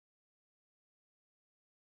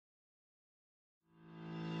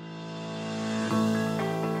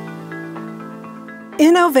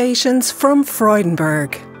Innovations from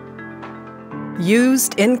Freudenberg.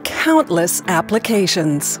 Used in countless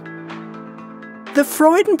applications. The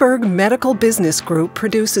Freudenberg Medical Business Group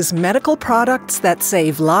produces medical products that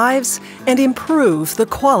save lives and improve the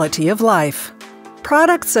quality of life.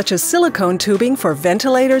 Products such as silicone tubing for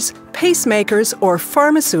ventilators, pacemakers, or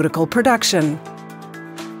pharmaceutical production.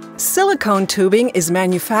 Silicone tubing is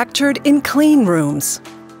manufactured in clean rooms.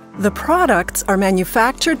 The products are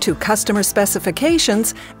manufactured to customer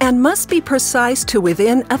specifications and must be precise to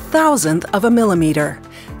within 1/1000th of a millimeter.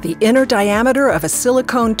 The inner diameter of a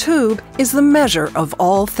silicone tube is the measure of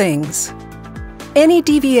all things. Any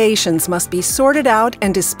deviations must be sorted out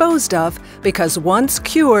and disposed of because once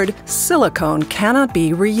cured, silicone cannot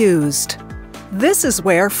be reused. This is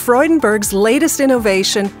where Freudenberg's latest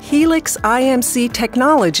innovation, Helix iMC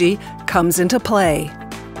technology, comes into play.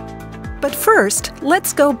 But first,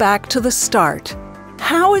 let's go back to the start.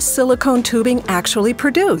 How is silicone tubing actually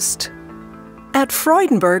produced? At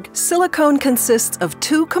Freudenberg, silicone consists of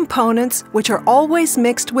two components which are always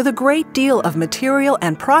mixed with a great deal of material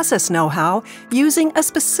and process know-how using a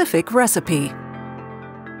specific recipe.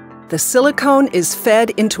 The silicone is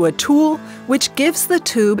fed into a tool which gives the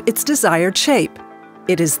tube its desired shape.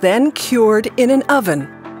 It is then cured in an oven.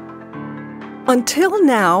 Until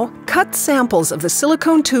now, cut samples of the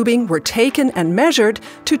silicone tubing were taken and measured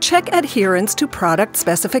to check adherence to product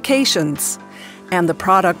specifications, and the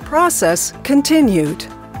product process continued.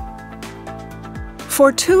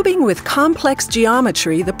 For tubing with complex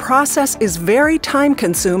geometry, the process is very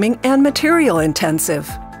time-consuming and material-intensive.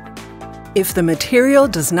 If the material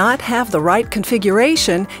does not have the right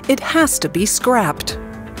configuration, it has to be scrapped.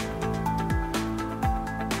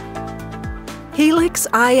 Helix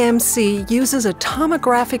iMC uses a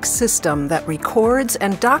tomographic system that records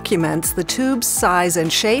and documents the tube's size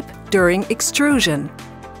and shape during extrusion.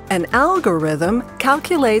 An algorithm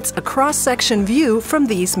calculates a cross-section view from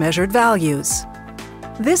these measured values.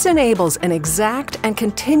 This enables an exact and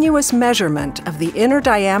continuous measurement of the inner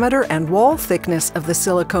diameter and wall thickness of the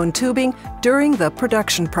silicone tubing during the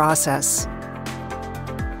production process.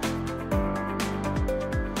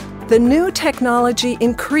 The new technology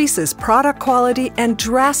increases product quality and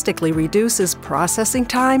drastically reduces processing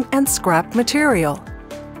time and scrap material.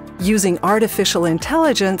 Using artificial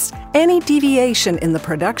intelligence, any deviation in the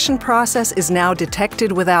production process is now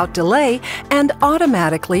detected without delay and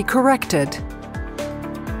automatically corrected.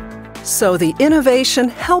 So the innovation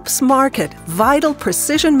helps market vital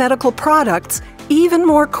precision medical products even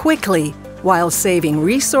more quickly while saving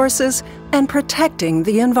resources and protecting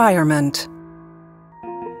the environment.